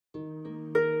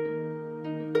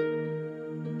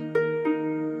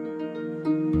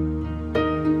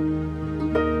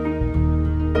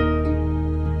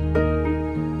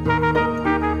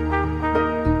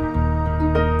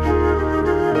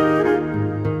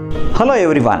Hello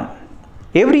everyone.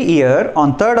 Every year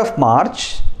on 3rd of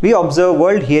March, we observe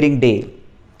World Hearing Day.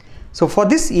 So for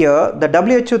this year, the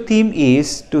WHO theme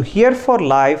is to hear for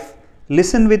life,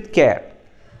 listen with care.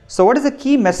 So what is the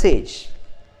key message?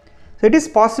 So it is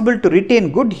possible to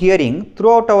retain good hearing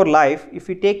throughout our life if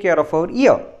we take care of our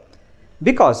ear.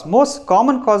 Because most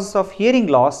common causes of hearing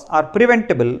loss are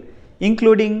preventable,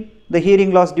 including the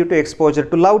hearing loss due to exposure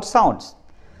to loud sounds.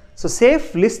 So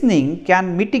safe listening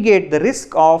can mitigate the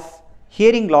risk of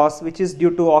hearing loss which is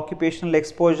due to occupational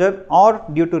exposure or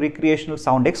due to recreational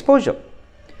sound exposure.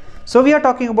 So we are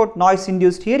talking about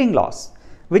noise-induced hearing loss,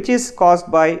 which is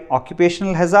caused by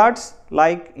occupational hazards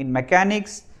like in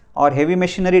mechanics or heavy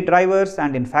machinery drivers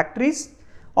and in factories,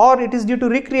 or it is due to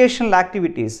recreational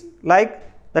activities like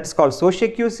that is called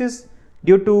socioacusis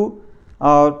due to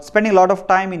spending a lot of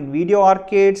time in video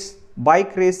arcades,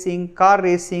 bike racing, car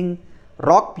racing,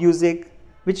 rock music,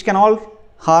 which can all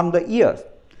harm the ear.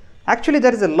 Actually,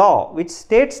 there is a law which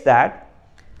states that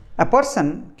a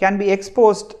person can be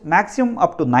exposed maximum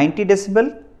up to 90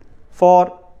 decibel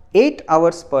for 8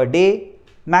 hours per day,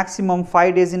 maximum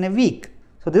 5 days in a week.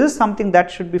 So this is something that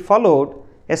should be followed,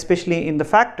 especially in the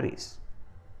factories.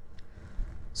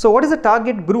 So what is the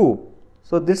target group?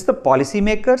 So this is the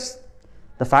policymakers,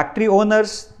 the factory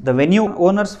owners, the venue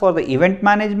owners for the event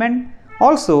management,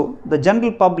 also the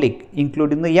general public,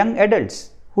 including the young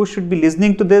adults who should be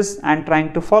listening to this and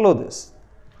trying to follow this.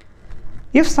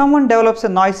 If someone develops a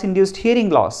noise-induced hearing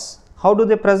loss, how do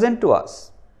they present to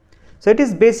us? So it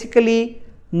is basically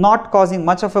not causing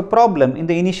much of a problem in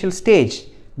the initial stage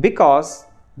because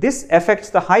this affects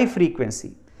the high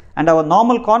frequency and our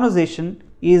normal conversation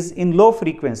is in low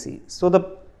frequency. So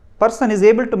the person is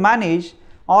able to manage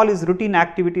all his routine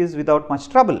activities without much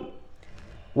trouble.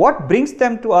 What brings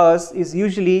them to us is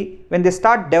usually when they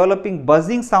start developing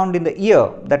buzzing sound in the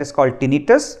ear, that is called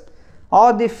tinnitus,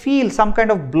 or they feel some kind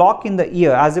of block in the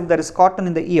ear as if there is cotton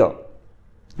in the ear.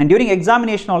 And during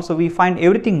examination also we find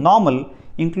everything normal,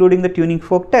 including the tuning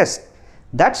fork test.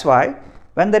 That's why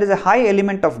when there is a high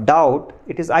element of doubt,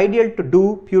 it is ideal to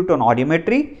do pure tone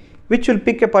audiometry, which will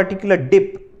pick a particular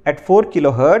dip at 4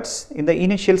 kHz in the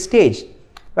initial stage,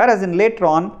 whereas in later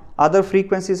on other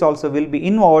frequencies also will be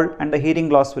involved and the hearing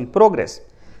loss will progress.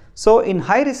 So in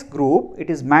high risk group, it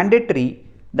is mandatory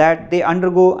that they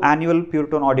undergo annual pure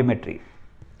tone audiometry.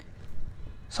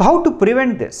 So how to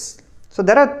prevent this? So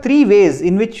there are 3 ways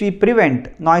in which we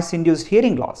prevent noise induced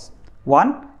hearing loss.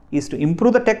 One is to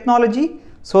improve the technology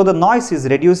so the noise is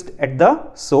reduced at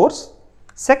the source.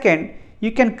 Second,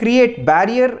 you can create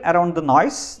barrier around the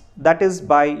noise, that is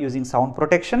by using sound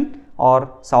protection or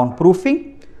soundproofing.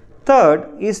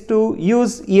 Third is to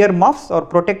use ear muffs or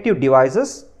protective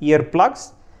devices, ear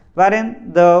plugs,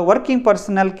 wherein the working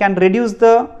personnel can reduce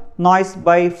the noise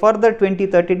by further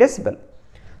 20-30 decibel.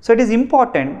 So it is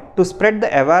important to spread the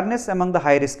awareness among the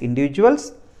high risk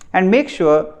individuals and make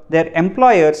sure their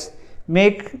employers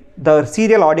make the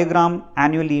serial audiogram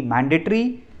annually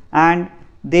mandatory and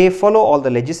they follow all the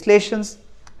legislations,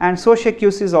 and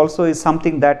socioacusis also is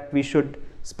something that we should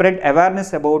spread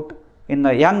awareness about in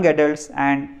the young adults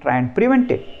and try and prevent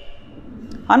it.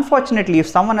 Unfortunately, if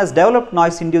someone has developed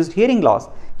noise-induced hearing loss,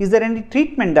 is there any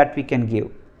treatment that we can give?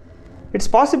 It's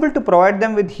possible to provide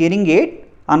them with hearing aid.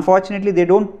 Unfortunately, they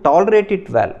don't tolerate it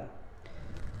well.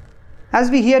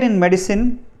 As we hear in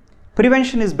medicine,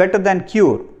 prevention is better than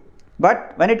cure.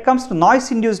 But when it comes to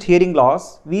noise-induced hearing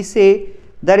loss, we say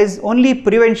there is only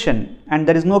prevention and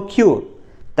there is no cure.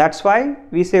 That's why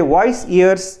we say voice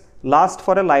ears last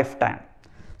for a lifetime.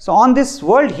 So on this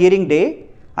World Hearing Day,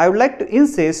 I would like to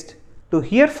insist to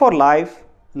hear for life,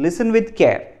 listen with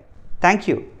care. Thank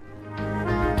you.